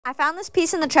I found this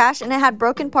piece in the trash and it had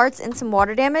broken parts and some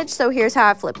water damage, so here's how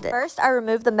I flipped it. First, I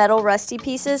removed the metal rusty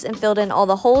pieces and filled in all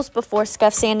the holes before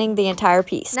scuff sanding the entire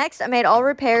piece. Next, I made all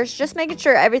repairs, just making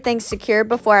sure everything's secure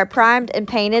before I primed and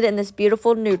painted in this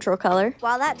beautiful neutral color.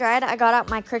 While that dried, I got out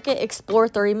my Cricut Explore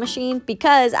 3 machine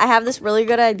because I have this really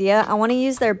good idea. I want to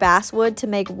use their Basswood to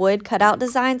make wood cutout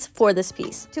designs for this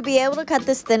piece. To be able to cut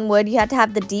this thin wood, you have to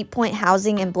have the deep point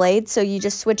housing and blades, so you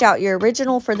just switch out your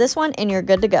original for this one and you're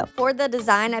good to go. For the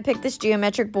design, I picked this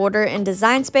geometric border in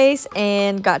Design Space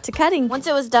and got to cutting. Once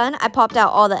it was done, I popped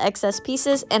out all the excess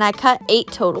pieces and I cut 8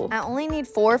 total. I only need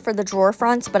 4 for the drawer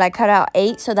fronts, but I cut out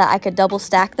 8 so that I could double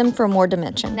stack them for more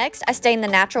dimension. Next, I stained the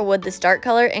natural wood this dark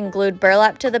color and glued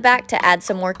burlap to the back to add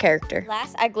some more character.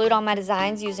 Last, I glued on my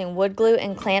designs using wood glue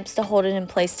and clamps to hold it in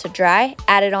place to dry,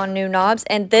 added on new knobs,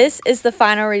 and this is the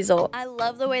final result. I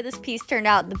love the way this piece turned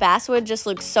out. The basswood just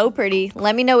looks so pretty.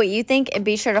 Let me know what you think and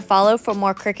be sure to follow for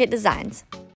more Cricut designs.